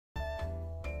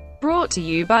Brought to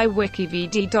you by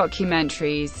WikiVidi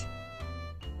Documentaries.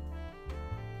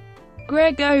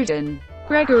 Greg Oden.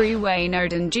 Gregory Wayne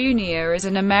Oden Jr. is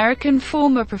an American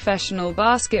former professional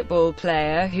basketball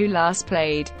player who last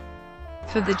played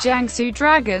for the Jiangsu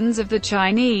Dragons of the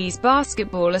Chinese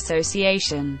Basketball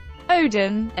Association.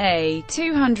 Oden, a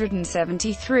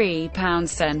 273-pound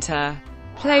center,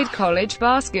 played college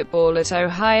basketball at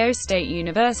Ohio State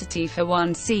University for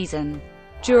one season,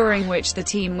 during which the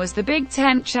team was the Big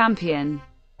Ten champion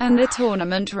and the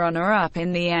tournament runner-up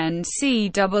in the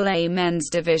NCAA Men's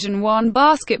Division I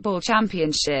Basketball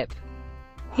Championship.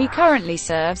 He currently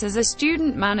serves as a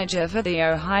student manager for the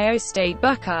Ohio State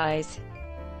Buckeyes.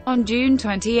 On June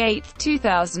 28,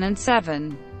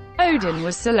 2007, Oden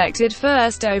was selected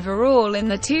first overall in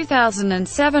the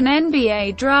 2007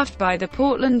 NBA draft by the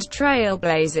Portland Trail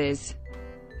Blazers.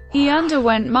 He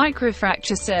underwent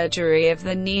microfracture surgery of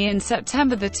the knee in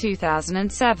September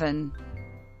 2007,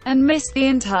 and missed the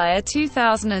entire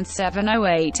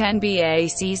 2007-08 NBA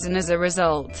season as a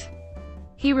result.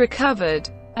 He recovered,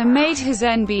 and made his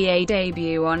NBA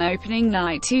debut on opening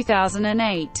night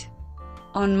 2008.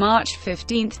 On March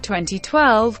 15,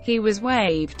 2012, he was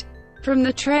waived from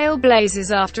the Trail Blazers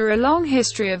after a long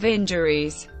history of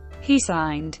injuries. He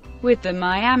signed with the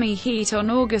Miami Heat on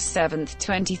August 7,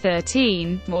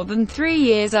 2013, more than 3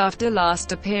 years after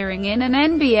last appearing in an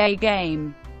NBA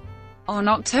game. On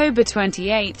October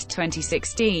 28,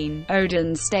 2016,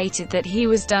 Oden stated that he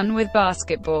was done with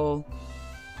basketball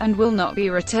and will not be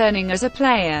returning as a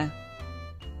player.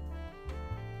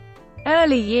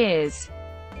 Early years.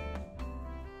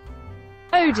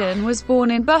 Oden was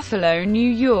born in Buffalo, New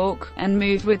York, and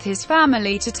moved with his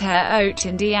family to Terre Haute,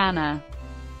 Indiana.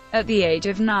 At the age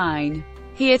of 9,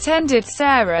 he attended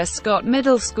Sarah Scott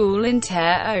Middle School in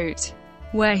Terre Haute,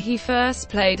 where he first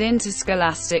played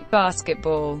interscholastic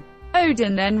basketball.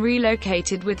 Oden then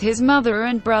relocated with his mother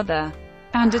and brother,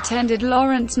 and attended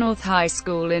Lawrence North High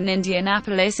School in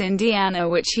Indianapolis, Indiana,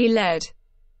 which he led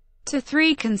to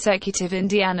 3 consecutive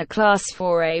Indiana Class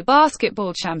 4A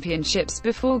basketball championships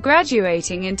before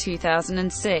graduating in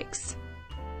 2006.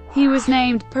 He was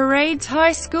named Parade's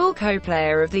High School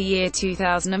Co-Player of the Year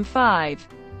 2005,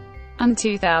 and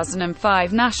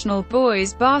 2005 National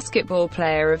Boys Basketball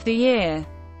Player of the Year.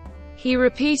 He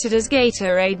repeated as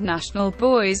Gatorade National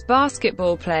Boys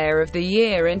Basketball Player of the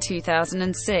Year in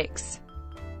 2006.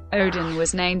 Oden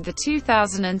was named the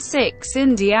 2006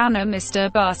 Indiana Mr.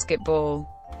 Basketball.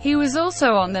 He was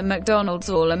also on the McDonald's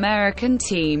All-American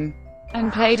team,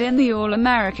 and played in the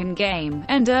All-American game,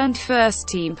 and earned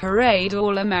first-team Parade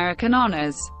All-American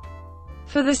honors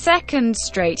for the second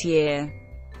straight year.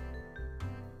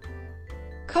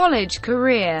 College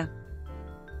career.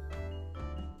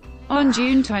 On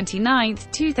June 29,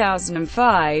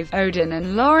 2005, Oden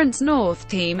and Lawrence North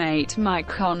teammate Mike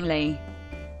Conley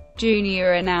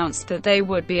Jr. announced that they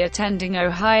would be attending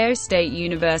Ohio State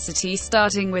University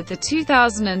starting with the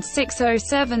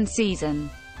 2006-07 season.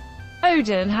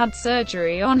 Oden had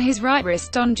surgery on his right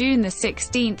wrist on June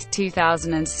 16,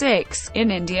 2006,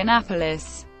 in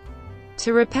Indianapolis,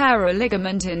 to repair a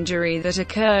ligament injury that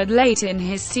occurred late in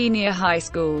his senior high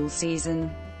school season.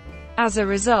 As a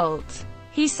result,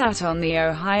 he sat on the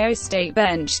Ohio State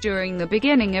bench during the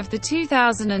beginning of the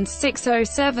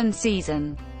 2006-07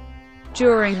 season,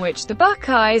 during which the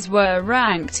Buckeyes were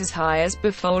ranked as high as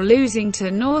before losing to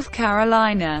North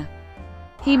Carolina.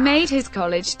 He made his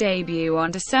college debut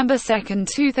on December 2,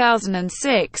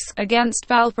 2006, against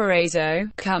Valparaiso,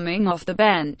 coming off the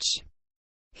bench.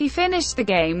 He finished the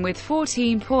game with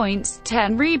 14 points,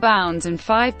 10 rebounds and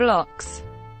 5 blocks.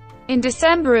 In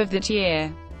December of that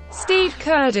year, Steve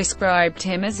Kerr described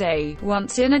him as a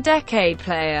once-in-a-decade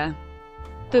player.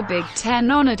 The Big Ten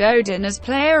honored Oden as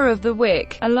Player of the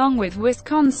Week, along with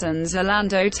Wisconsin's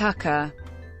Orlando Tucker,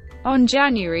 on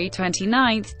January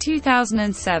 29,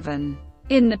 2007.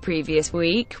 In the previous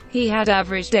week, he had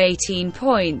averaged 18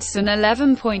 points and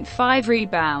 11.5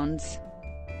 rebounds.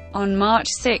 On March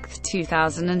 6,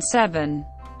 2007,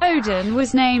 Oden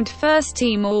was named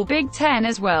first-team All-Big Ten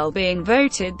as well, being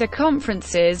voted the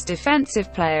conference's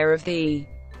Defensive Player of the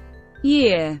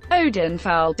Year. Oden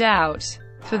fouled out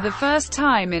for the first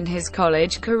time in his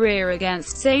college career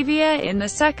against Xavier in the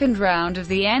second round of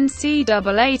the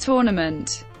NCAA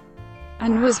tournament,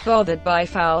 and was bothered by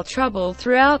foul trouble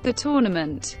throughout the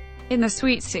tournament. In the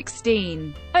Sweet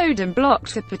 16, Oden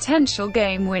blocked a potential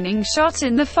game-winning shot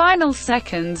in the final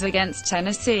seconds against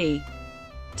Tennessee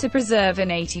to preserve an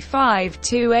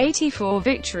 85-84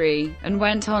 victory, and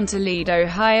went on to lead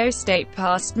Ohio State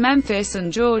past Memphis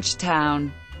and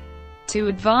Georgetown to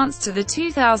advance to the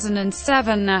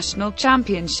 2007 National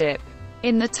Championship.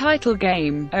 In the title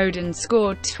game, ODEN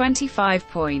scored 25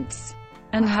 points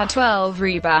and had 12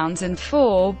 rebounds and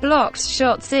 4 blocked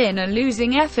shots in a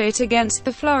losing effort against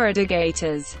the Florida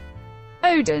Gators.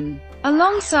 ODEN,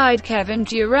 alongside Kevin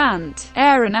Durant,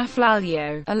 Aaron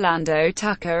Aflalo, Orlando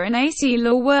Tucker and AC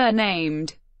Law, were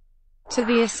named to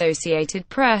the Associated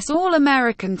Press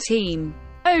All-American team.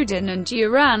 ODEN and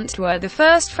Durant were the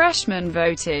first freshmen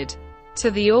voted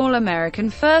to the All-American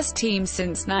first team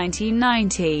since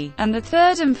 1990, and the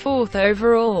third and fourth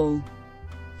overall.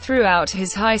 Throughout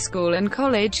his high school and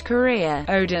college career,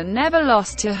 ODEN never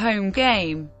lost a home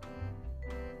game.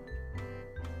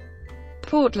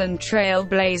 Portland Trail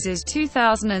Blazers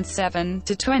 2007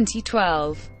 to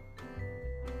 2012.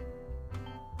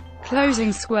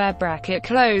 Closing square bracket.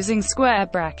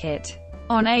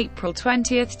 On April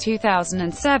 20,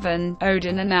 2007,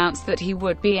 ODEN announced that he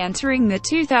would be entering the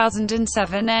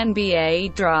 2007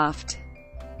 NBA Draft.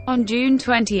 On June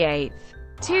 28,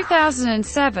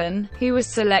 2007, he was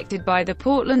selected by the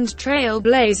Portland Trail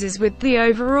Blazers with the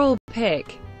overall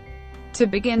pick. To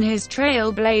begin his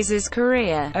Trail Blazers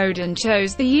career, ODEN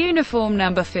chose the uniform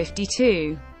number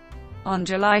 52. On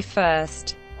July 1,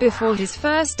 before his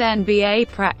first NBA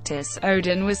practice,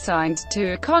 ODEN was signed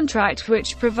to a contract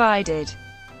which provided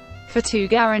for 2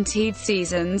 guaranteed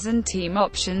seasons and team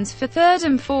options for third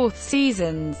and fourth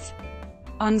seasons.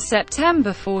 On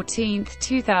September 14,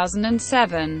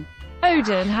 2007,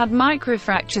 ODEN had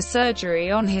microfracture surgery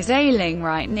on his ailing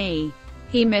right knee.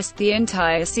 He missed the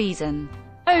entire season.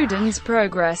 ODEN's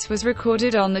progress was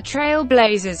recorded on the Trail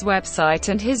Blazers website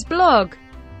and his blog.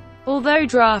 Although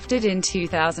drafted in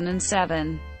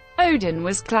 2007, ODEN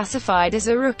was classified as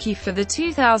a rookie for the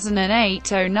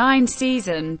 2008-09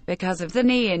 season, because of the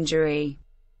knee injury.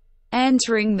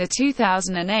 Entering the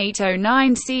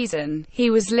 2008-09 season, he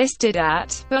was listed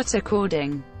at, but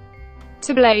according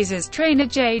to Blazers trainer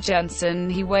Jay Johnson,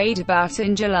 he weighed about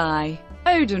in July.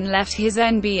 ODEN left his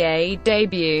NBA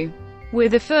debut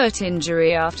with a foot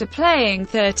injury after playing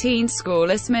 13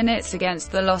 scoreless minutes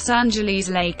against the Los Angeles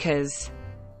Lakers.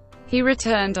 He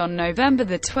returned on November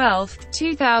 12,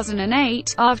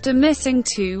 2008, after missing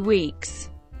 2 weeks,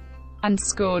 and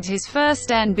scored his first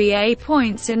NBA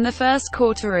points in the first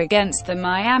quarter against the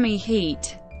Miami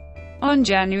Heat. On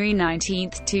January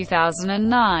 19,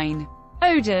 2009,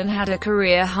 ODEN had a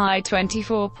career-high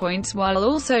 24 points while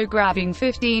also grabbing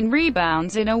 15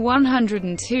 rebounds in a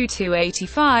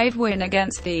 102-85 win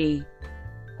against the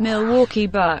Milwaukee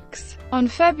Bucks. On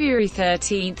February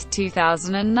 13,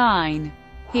 2009,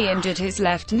 he injured his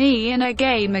left knee in a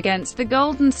game against the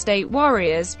Golden State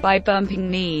Warriors by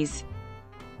bumping knees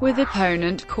with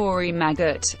opponent Corey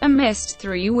Maggott, and missed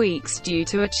 3 weeks due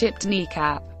to a chipped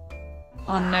kneecap.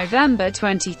 On November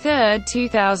 23,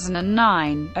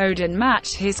 2009, ODEN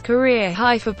matched his career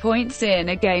high for points in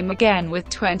a game again with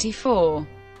 24.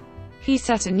 He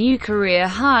set a new career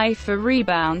high for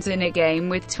rebounds in a game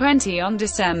with 20 on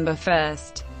December 1.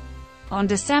 On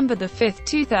December 5,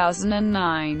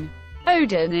 2009,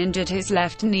 ODEN injured his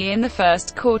left knee in the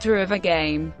first quarter of a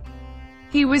game.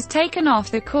 He was taken off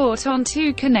the court on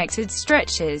 2 connected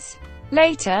stretches.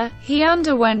 Later, he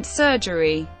underwent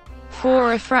surgery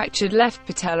for a fractured left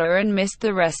patella and missed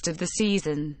the rest of the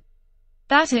season.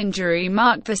 That injury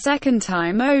marked the second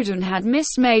time ODEN had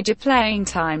missed major playing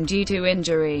time due to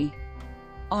injury.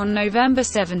 On November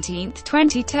 17,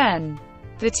 2010,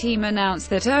 the team announced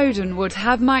that ODEN would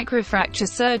have microfracture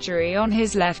surgery on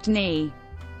his left knee,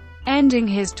 ending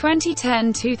his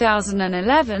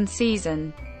 2010-2011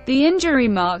 season. The injury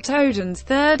marked ODEN's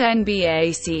third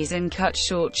NBA season cut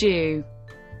short due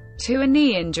to a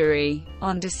knee injury.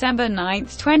 On December 9,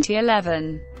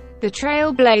 2011, the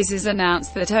Trail Blazers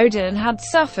announced that ODEN had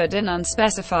suffered an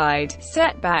unspecified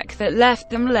setback that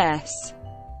left them less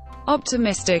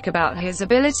optimistic about his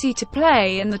ability to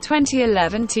play in the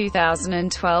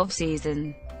 2011-2012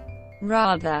 season.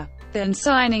 Rather than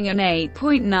signing an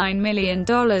 $8.9 million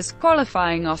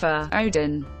qualifying offer,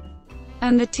 ODEN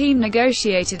and the team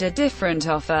negotiated a different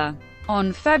offer.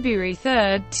 On February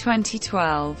 3,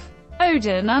 2012,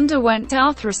 ODEN underwent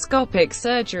arthroscopic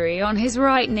surgery on his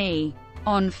right knee.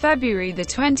 On February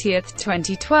 20,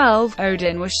 2012,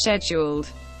 ODEN was scheduled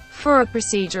for a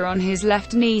procedure on his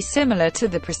left knee similar to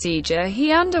the procedure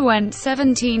he underwent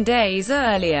 17 days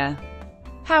earlier.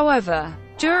 However,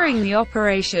 during the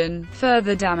operation,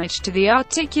 further damage to the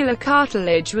articular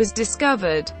cartilage was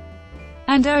discovered,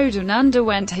 and ODEN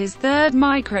underwent his third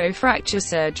microfracture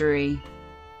surgery.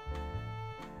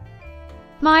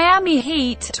 Miami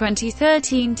Heat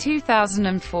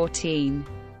 2013-2014.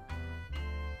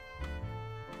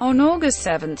 On August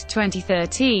 7,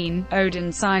 2013,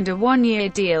 ODEN signed a 1-year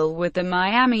deal with the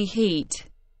Miami Heat.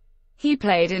 He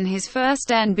played in his first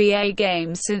NBA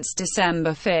game since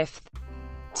December 5,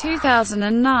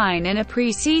 2009 in a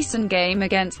preseason game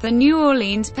against the New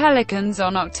Orleans Pelicans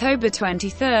on October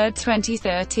 23,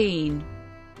 2013.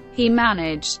 He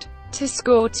managed to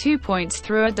score 2 points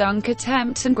through a dunk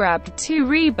attempt and grabbed 2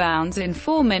 rebounds in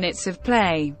 4 minutes of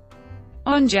play.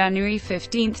 On January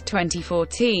 15,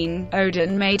 2014,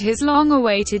 ODEN made his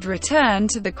long-awaited return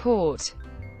to the court.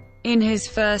 In his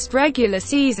first regular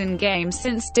season game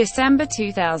since December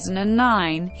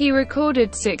 2009, he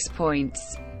recorded 6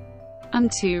 points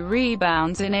and 2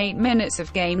 rebounds in 8 minutes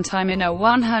of game time in a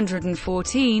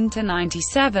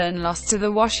 114-97 loss to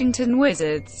the Washington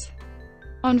Wizards.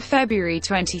 On February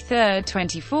 23,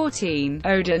 2014,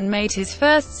 ODEN made his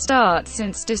first start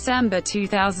since December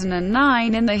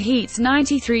 2009 in the Heat's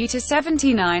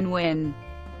 93-79 win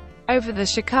over the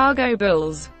Chicago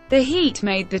Bulls. The Heat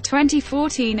made the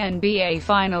 2014 NBA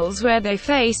Finals where they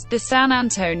faced the San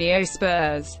Antonio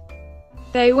Spurs.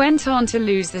 They went on to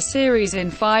lose the series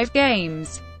in 5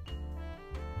 games.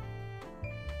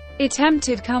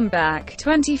 Attempted comeback,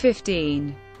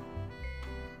 2015.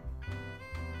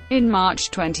 In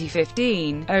March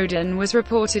 2015, ODEN was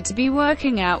reported to be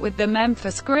working out with the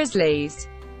Memphis Grizzlies,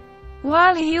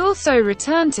 while he also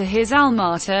returned to his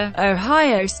alma mater,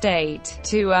 Ohio State,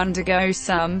 to undergo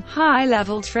some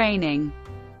high-level training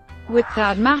with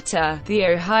Thad Matta, the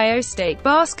Ohio State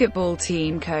basketball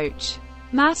team coach.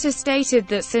 Matta stated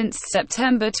that since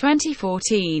September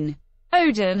 2014,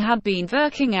 ODEN had been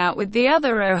working out with the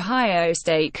other Ohio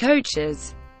State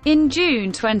coaches. In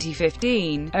June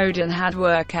 2015, ODEN had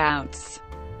workouts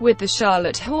with the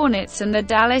Charlotte Hornets and the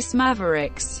Dallas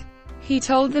Mavericks. He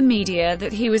told the media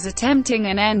that he was attempting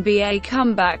an NBA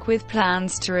comeback with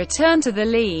plans to return to the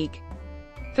league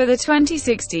for the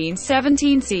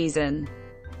 2016-17 season.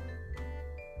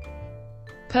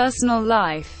 Personal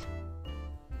life.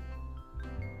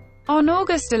 On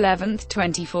August 11,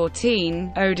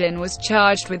 2014, ODEN was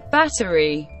charged with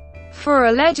battery for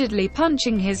allegedly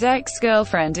punching his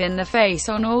ex-girlfriend in the face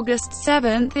on August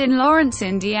 7 in Lawrence,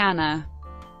 Indiana.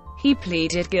 He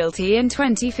pleaded guilty in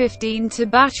 2015 to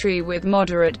battery with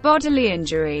moderate bodily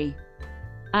injury,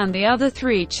 and the other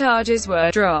 3 charges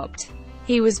were dropped.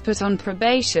 He was put on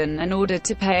probation and ordered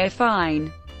to pay a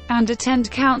fine and attend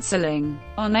counseling.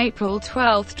 On April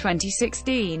 12,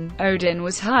 2016, ODEN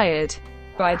was hired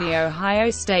by the Ohio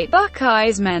State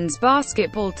Buckeyes men's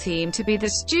basketball team to be the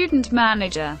student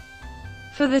manager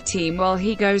for the team while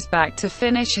he goes back to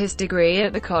finish his degree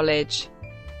at the college.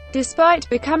 Despite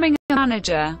becoming a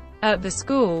manager at the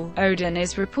school, ODEN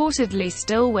is reportedly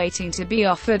still waiting to be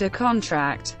offered a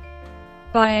contract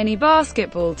by any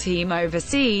basketball team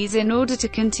overseas in order to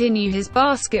continue his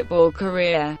basketball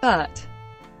career, but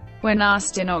when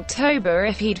asked in October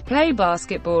if he'd play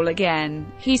basketball again,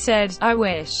 he said, "I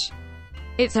wish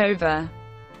it's over."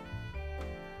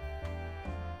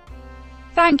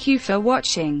 Thank you for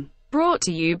watching. Brought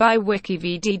to you by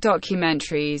WikiVidi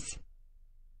Documentaries.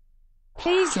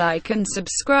 Please like and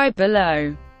subscribe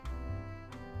below.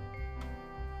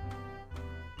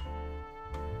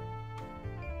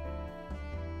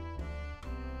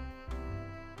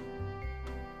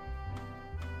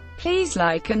 Please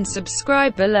like and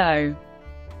subscribe below.